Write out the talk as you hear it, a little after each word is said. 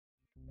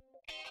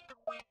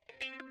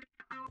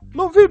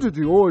No vídeo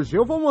de hoje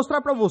eu vou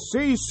mostrar para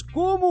vocês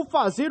como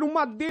fazer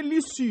uma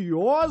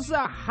deliciosa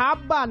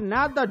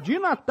rabanada de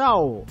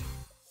Natal.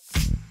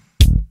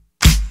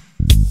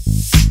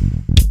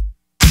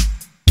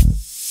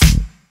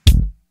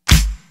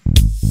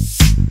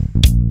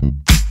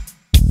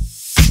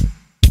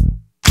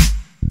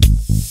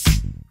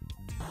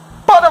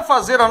 Para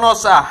fazer a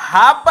nossa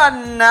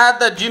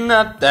rabanada de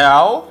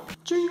Natal,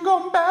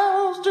 jingle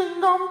bells,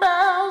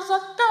 a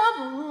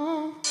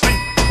carol.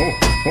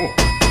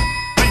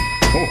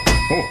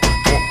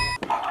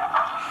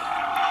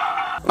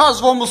 Nós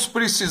vamos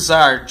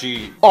precisar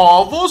de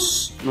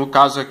ovos, no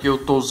caso aqui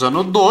eu tô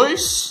usando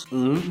 2,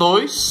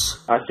 2.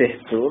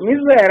 Acertou,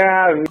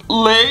 miserável.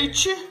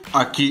 Leite,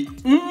 aqui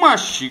 1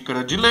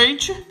 xícara de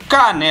leite,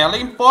 canela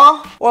em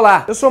pó.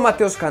 Olá, eu sou o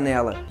Matheus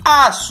Canela.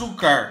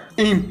 Açúcar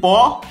em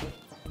pó.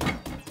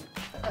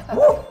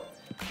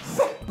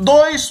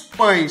 2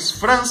 pães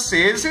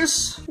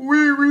franceses.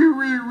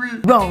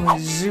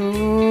 Bonjour.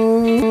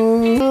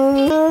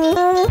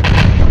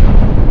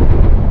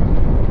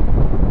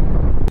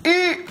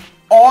 E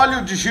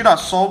óleo de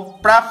girassol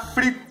para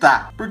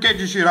fritar. Por que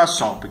de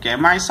girassol? Porque é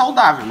mais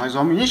saudável. Nós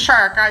vamos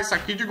encharcar isso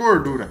aqui de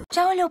gordura.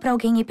 Já olhou para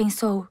alguém e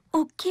pensou,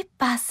 o que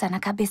passa na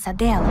cabeça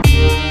dela?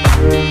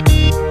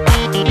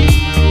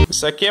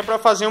 Isso aqui é para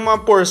fazer uma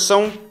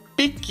porção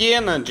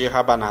pequena de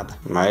rabanada,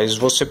 mas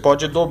você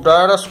pode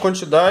dobrar as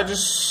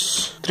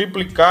quantidades,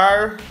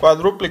 triplicar,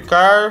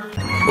 quadruplicar,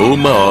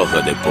 1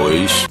 hora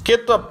depois,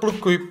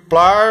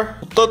 quetuplicar,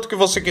 o tanto que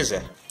você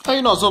quiser.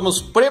 Aí nós vamos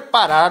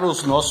preparar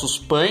os nossos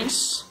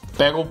pães.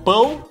 Pega o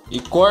pão e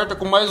corta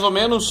com mais ou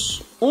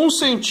menos 1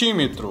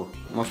 centímetro,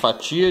 uma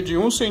fatia de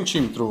 1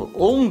 centímetro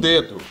ou um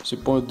dedo. Você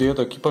põe o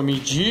dedo aqui para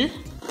medir.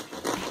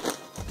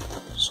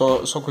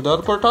 Só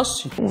cuidado de cortar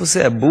assim. Como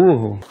você é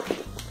burro.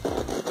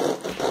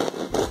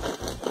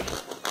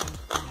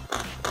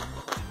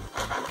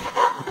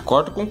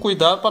 Corta com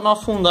cuidado para não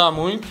afundar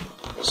muito,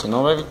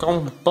 senão vai ficar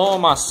um pão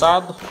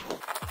amassado.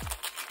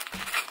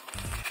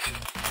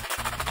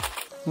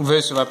 Vamos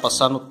ver se vai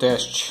passar no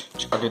teste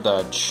de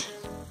qualidade.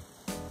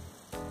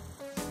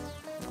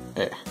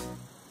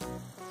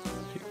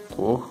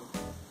 Ficou.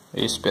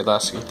 Esse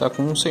pedaço aqui tá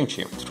com 1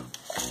 centímetro.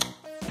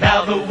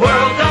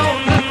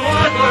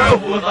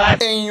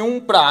 Em um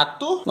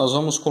prato, nós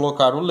vamos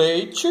colocar o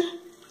leite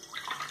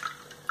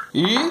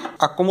e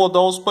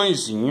acomodar os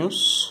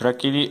pãezinhos para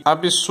que ele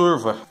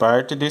absorva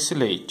parte desse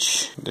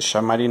leite. Vou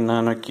deixar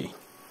marinando aqui.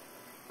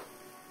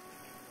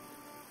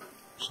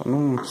 Só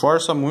não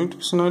força muito,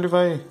 porque senão ele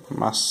vai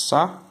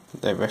amassar,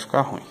 daí vai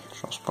ficar ruim.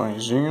 Deixar os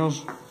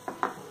pãezinhos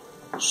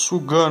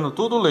sugando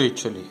todo o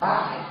leite ali.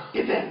 Ai,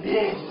 que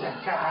delícia,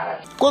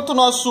 cara. Enquanto o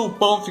nosso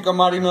pão fica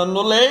marinando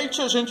no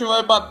leite, a gente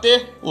vai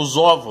bater os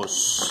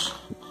ovos.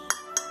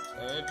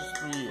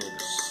 Destruir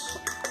eles.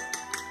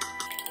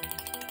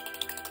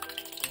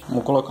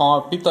 Vamos colocar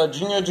uma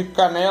pitadinha de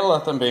canela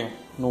também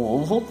no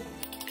ovo.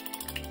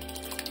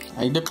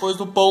 Aí depois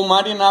do pão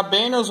marinar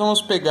bem, nós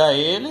vamos pegar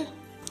ele.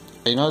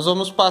 Aí nós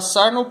vamos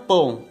passar no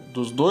pão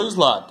dos 2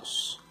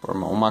 lados.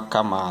 Formar uma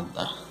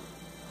camada.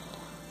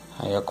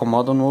 Aí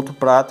acomoda no outro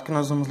prato que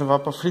nós vamos levar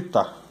para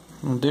fritar.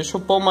 Não deixa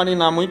o pão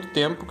marinar muito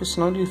tempo, porque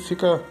senão ele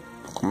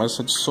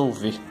começa a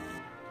dissolver. Se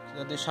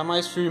quiser deixar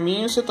mais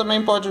firminho, você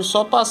também pode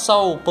só passar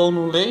o pão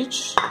no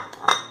leite.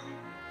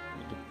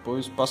 E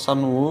depois passar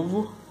no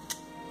ovo.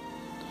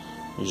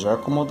 E já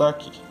acomodar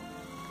aqui.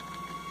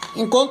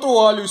 Enquanto o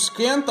óleo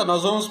esquenta,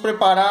 nós vamos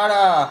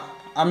preparar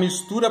a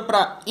mistura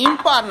para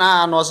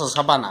empanar as nossas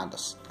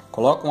rabanadas.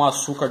 Coloca um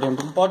açúcar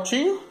dentro de um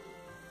potinho,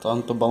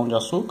 tanto bom de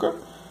açúcar,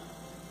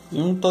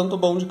 e um tanto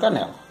bom de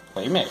canela.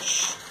 Aí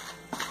mexe.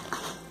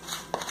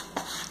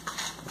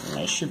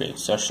 Mexe bem.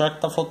 Se achar que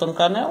tá faltando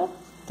canela,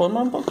 põe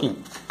mais um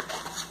pouquinho.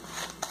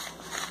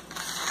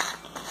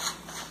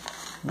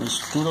 A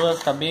mistura vai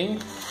ficar bem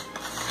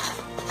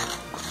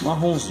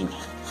marronzinha.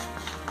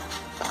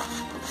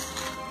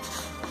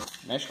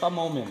 Mexe com a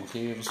mão mesmo,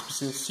 que você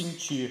precisa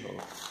sentir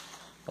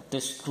a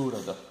textura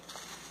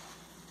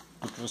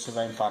do que você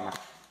vai empanar.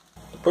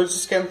 Depois de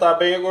esquentar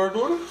bem a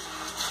gordura,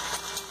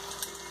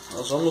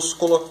 nós vamos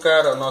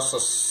colocar as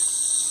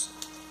nossas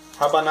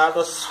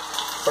rabanadas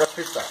para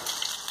fritar.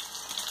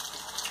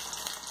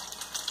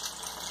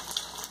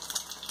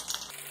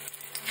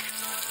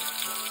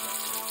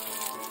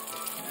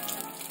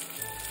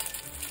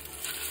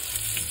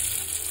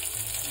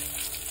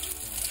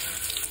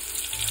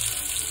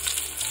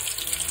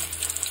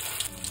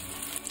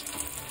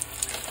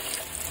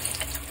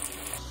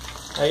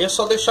 Aí é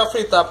só deixar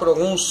fritar por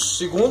alguns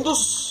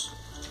segundos,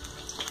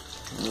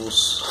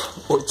 uns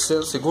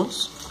 800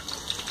 segundos,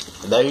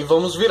 e daí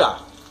vamos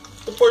virar.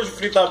 Depois de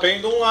fritar bem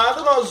de um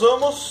lado, nós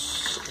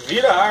vamos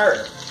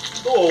virar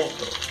do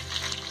outro.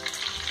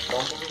 Dá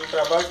um pouco de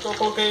trabalho porque eu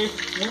coloquei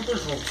muito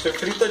junto. Você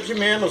frita de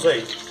menos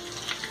aí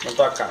na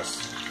tua casa.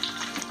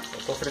 Eu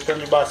estou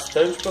fritando de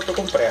bastante porque eu estou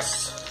com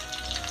pressa.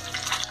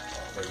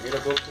 Vai virar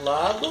do outro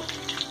lado,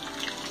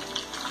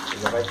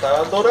 já vai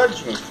estar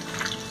douradinho.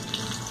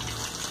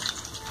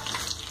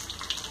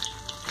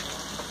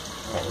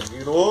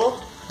 Virou,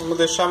 Vamos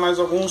deixar mais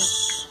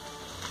uns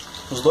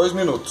 2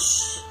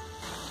 minutos.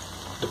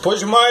 Depois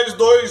de mais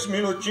 2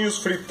 minutinhos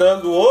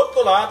fritando o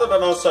outro lado da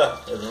nossa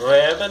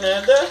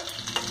rabanada,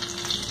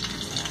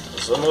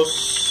 nós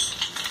vamos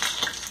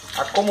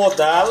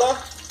acomodá-la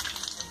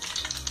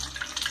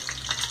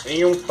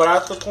em um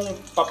prato com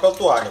papel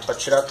toalha para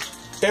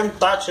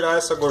tentar tirar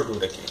essa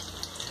gordura aqui.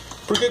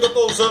 Por que eu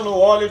estou usando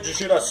óleo de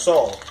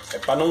girassol? É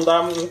para não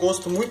dar um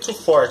gosto muito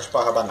forte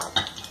para a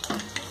rabanada.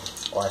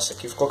 Ó, essa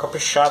aqui ficou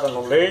caprichada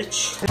no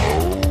leite.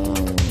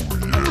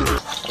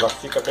 Ela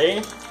fica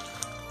bem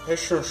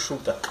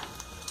rechonchuda.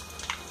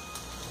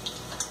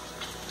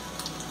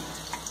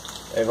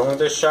 Aí vamos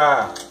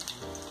deixar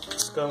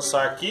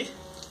descansar aqui.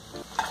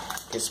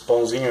 Esse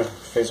pãozinho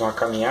fez uma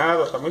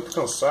caminhada, tá muito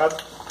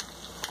cansado.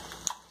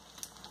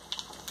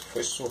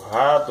 Foi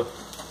surrado.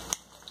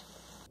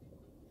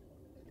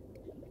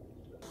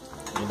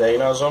 E daí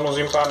nós vamos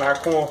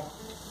empanar com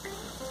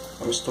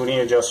uma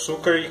misturinha de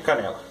açúcar e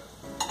canela.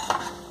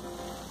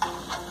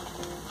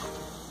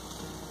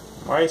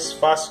 Mais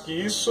fácil que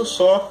isso,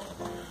 só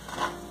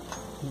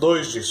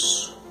 2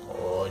 disso.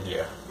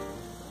 Olha.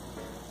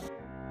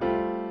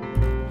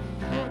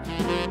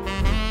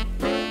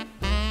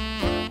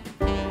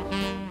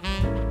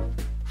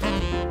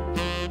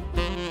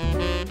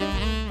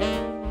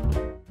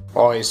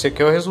 Ó, esse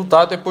aqui é o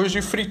resultado depois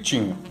de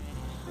fritinho.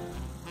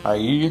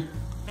 Aí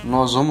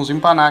nós vamos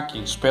empanar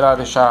aqui, esperar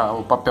deixar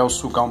o papel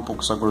sugar um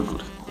pouco essa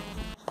gordura.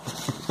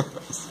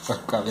 Vai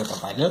ficar me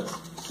atrapalhando?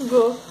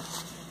 Vou.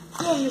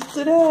 Não,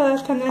 mistura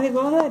a canela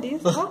igual o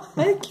nariz. Ó,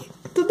 olha aqui,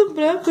 tudo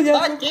branco de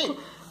açúcar. Aqui.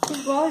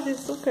 Igual de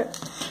açúcar.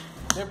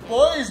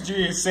 Depois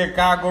de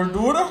secar a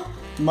gordura,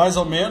 mais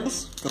ou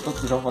menos,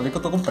 já falei que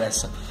eu tô com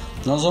pressa,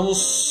 nós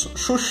vamos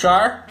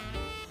chuchar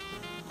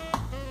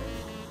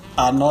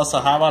a nossa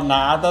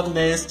rabanada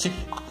neste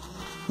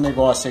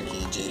negócio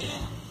aqui de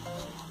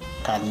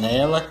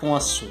canela com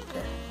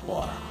açúcar.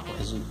 Ó, o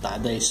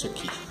resultado é isso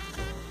aqui.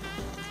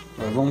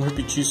 Nós vamos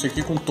repetir isso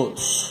aqui com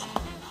todos.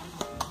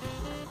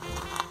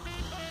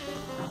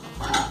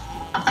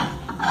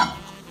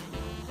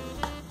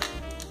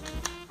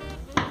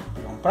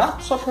 Um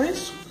prato só pra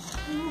isso?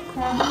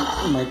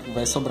 Mas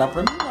vai sobrar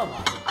pra mim lá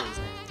depois,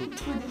 né? Tudo.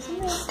 Por isso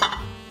mesmo.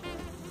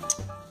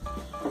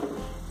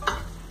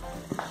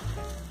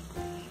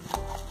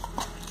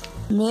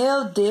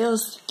 Meu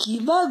Deus,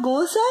 que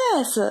bagunça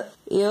é essa?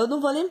 Eu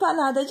não vou limpar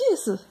nada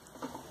disso.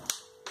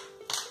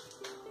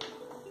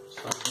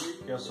 Sabia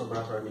que ia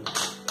sobrar pra mim. A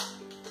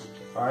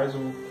gente faz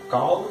um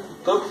caldo com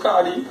tanto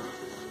carinho.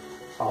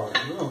 Fala,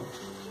 não.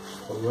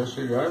 Quando vai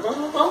chegar, vai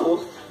lavar a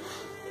louça.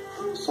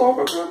 Não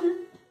sobra pra mim.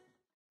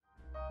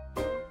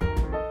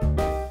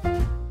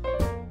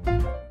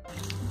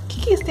 O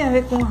que isso tem a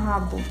ver com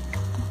rabo?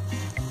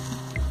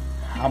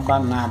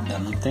 Rabanada,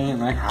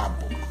 não é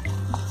rabo.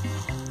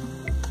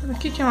 O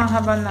que é uma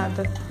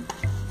rabanada?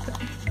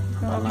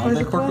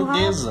 Rabanada é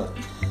portuguesa.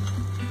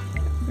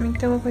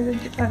 Então uma coisa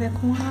a ver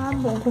com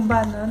rabo, ou com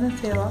banana,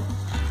 sei lá.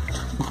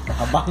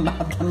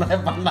 Rabanada não é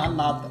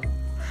bananada.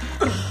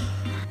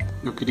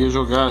 Eu queria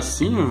jogar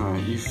assim, ó,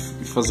 e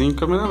fazer em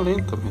câmera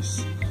lenta,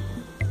 mas...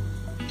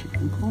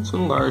 com um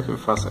celular que eu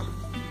faço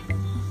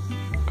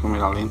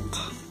câmera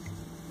lenta.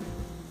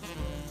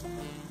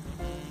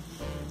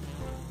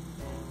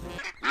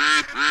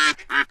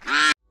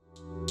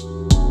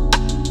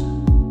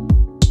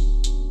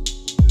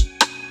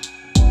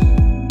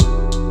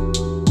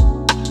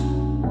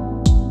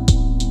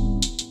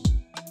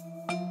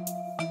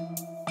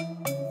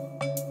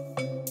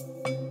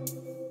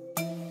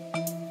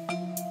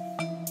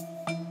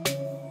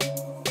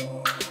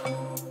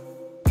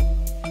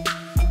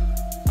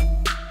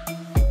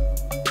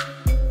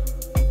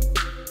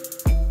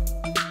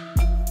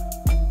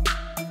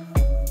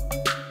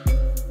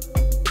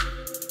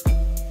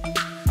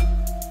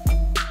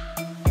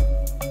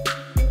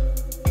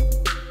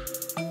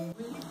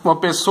 Uma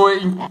pessoa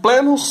em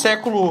pleno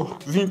século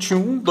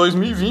 21,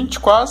 2020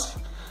 quase,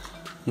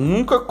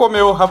 nunca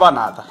comeu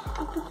rabanada.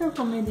 Por que eu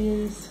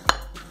comeria isso?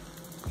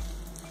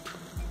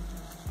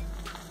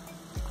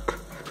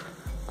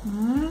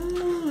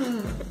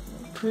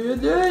 Que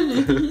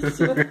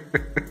delícia!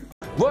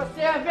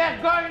 Você é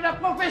vergonha da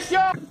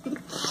profissão!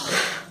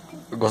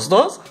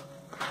 Gostoso?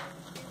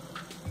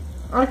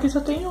 Aqui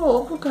só tem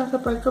ovo, cara. Essa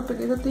parte que eu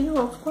peguei só tem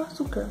ovo com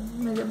açúcar.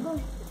 Mas é bom.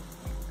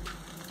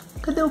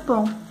 Cadê o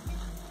pão?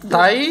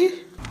 Tá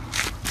aí?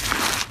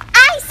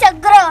 Ai, seu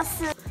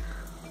grosso!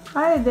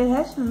 Ah, ele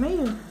derrete no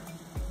meio?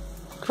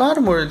 Claro,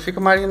 amor, ele fica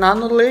marinado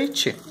no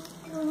leite.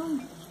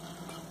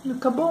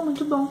 Acabou,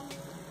 muito bom.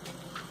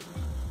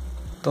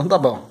 Então tá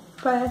bom.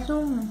 Parece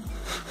uma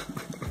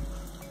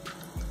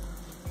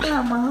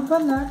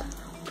rabanada.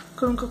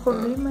 Que eu nunca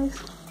comi, mas...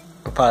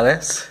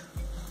 Parece?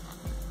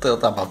 Então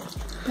tá bom.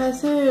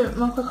 Parece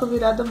uma coca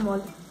virada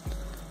mole.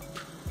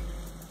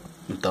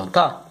 Então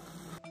tá.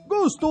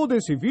 Gostou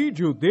desse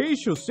vídeo?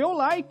 Deixe o seu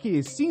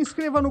like, se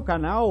inscreva no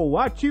canal,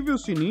 ative o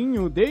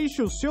sininho,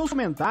 deixe os seus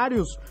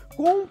comentários,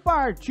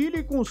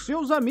 compartilhe com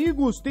seus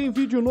amigos. Tem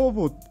vídeo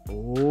novo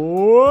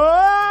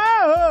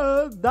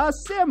da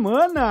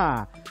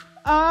semana.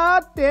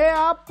 até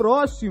a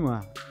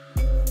próxima!